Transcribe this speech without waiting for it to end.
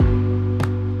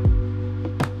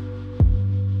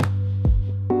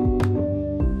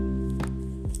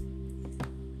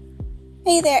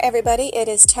Hey there, everybody. It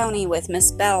is Tony with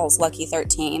Miss Bell's Lucky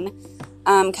 13.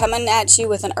 Coming at you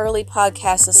with an early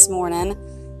podcast this morning.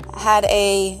 Had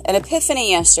an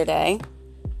epiphany yesterday.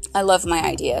 I love my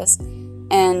ideas.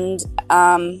 And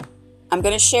I'm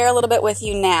going to share a little bit with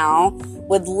you now.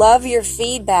 Would love your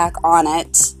feedback on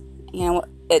it,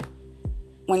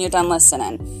 when you're done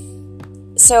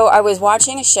listening. So I was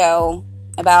watching a show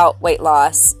about weight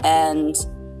loss, and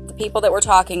the people that were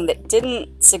talking that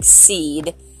didn't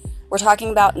succeed were talking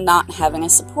about not having a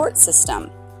support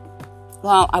system.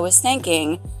 Well, I was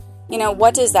thinking,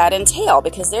 what does that entail?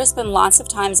 Because there's been lots of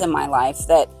times in my life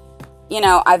that,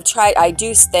 I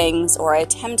do things or I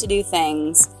attempt to do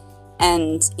things,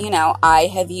 and, I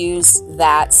have used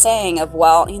that saying of,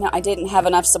 I didn't have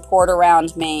enough support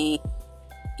around me,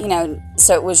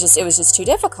 so it was just too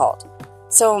difficult.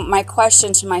 So my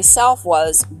question to myself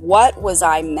was, what was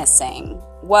I missing?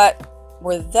 What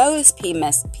were those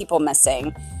people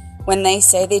missing when they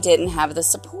say they didn't have the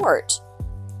support?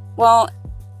 Well,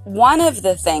 one of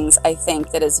the things I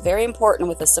think that is very important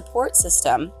with a support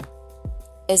system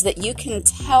is that you can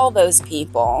tell those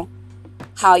people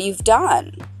how you've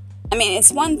done. I mean,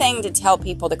 it's one thing to tell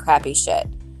people the crappy shit.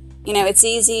 It's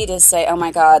easy to say, oh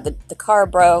my God, the car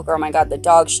broke, or oh my God, the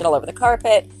dog shit all over the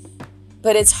carpet.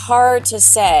 But it's hard to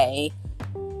say,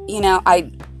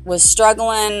 I was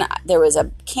struggling, there was a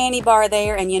candy bar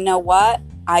there, and you know what?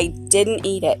 I didn't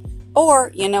eat it.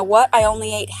 Or, you know what? I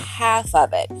only ate half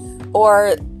of it.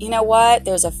 Or, you know what?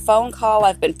 There's a phone call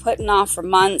I've been putting off for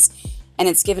months, and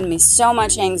it's given me so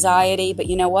much anxiety. But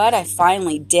you know what? I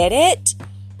finally did it,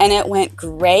 and it went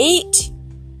great.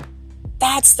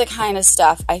 That's the kind of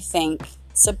stuff I think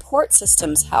support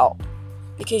systems help.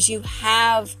 Because you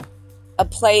have a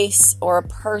place or a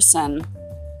person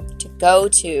to go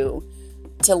to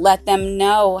let them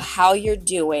know how you're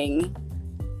doing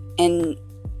in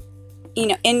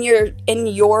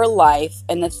your life,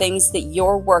 and the things that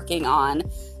you're working on,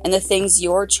 and the things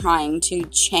you're trying to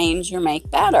change or make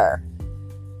better.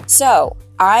 So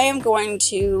I am going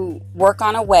to work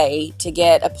on a way to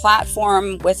get a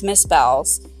platform with Miss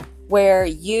Bell's where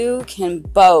you can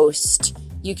boast,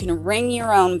 you can ring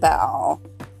your own bell,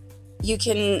 you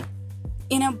can,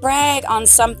 brag on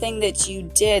something that you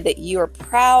did that you're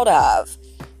proud of,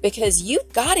 because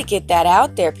you've got to get that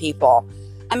out there, people.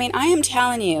 I mean, I am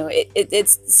telling you, it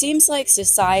seems like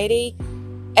society,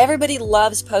 everybody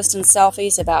loves posting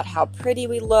selfies about how pretty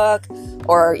we look,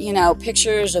 or,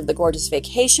 pictures of the gorgeous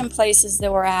vacation places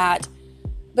that we're at.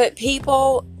 But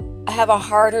people have a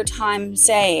harder time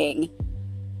saying,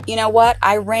 you know what,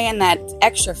 I ran that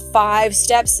extra 5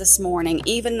 steps this morning,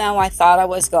 even though I thought I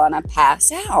was going to pass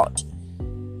out.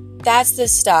 That's the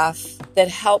stuff that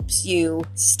helps you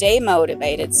stay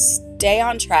motivated, stay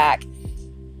on track,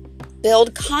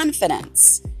 build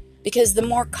confidence. Because the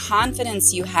more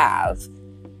confidence you have,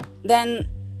 then,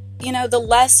 the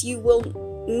less you will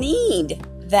need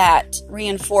that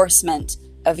reinforcement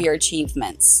of your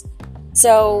achievements.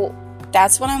 So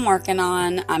that's what I'm working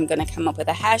on. I'm going to come up with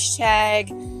a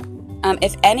hashtag.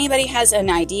 If anybody has an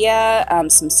idea,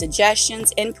 some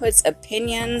suggestions, inputs,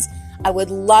 opinions, I would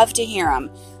love to hear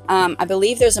them. I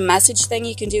believe there's a message thing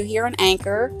you can do here on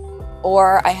Anchor,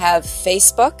 or I have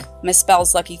Facebook, Miss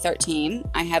Bell's Lucky 13.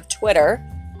 I have Twitter,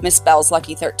 Miss Bell's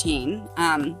Lucky 13.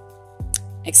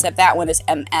 Except that one is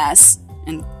MS,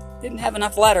 and didn't have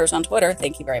enough letters on Twitter.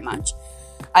 Thank you very much.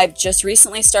 I've just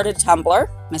recently started Tumblr,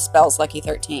 Miss Bell's Lucky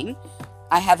 13.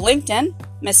 I have LinkedIn,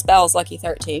 Miss Bell's Lucky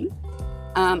 13.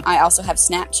 I also have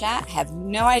Snapchat. Have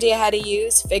no idea how to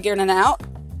use. Figuring it out.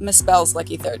 Miss Bell's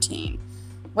Lucky 13.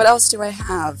 What else do I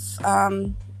have?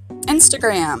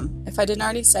 Instagram, if I didn't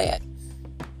already say it.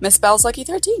 Miss Bell's Lucky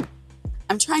 13.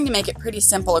 I'm trying to make it pretty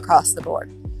simple across the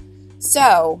board.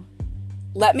 So,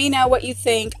 let me know what you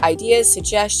think. Ideas,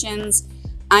 suggestions.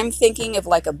 I'm thinking of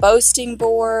like a boasting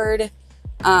board,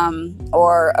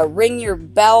 or a ring your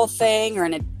bell thing, or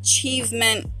an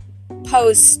achievement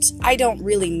post. I don't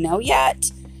really know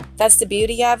yet. That's the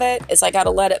beauty of it, is I got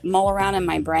to let it mull around in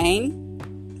my brain.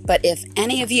 But if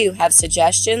any of you have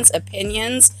suggestions,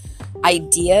 opinions,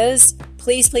 ideas,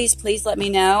 please, please, please let me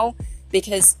know.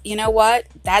 Because you know what?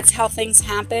 That's how things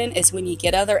happen, is when you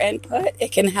get other input,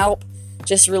 it can help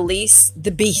just release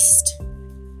the beast.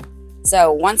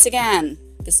 So once again,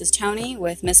 this is Tony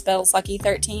with Miss Bell's Lucky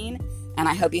 13, and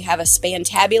I hope you have a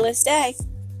spantabulous day.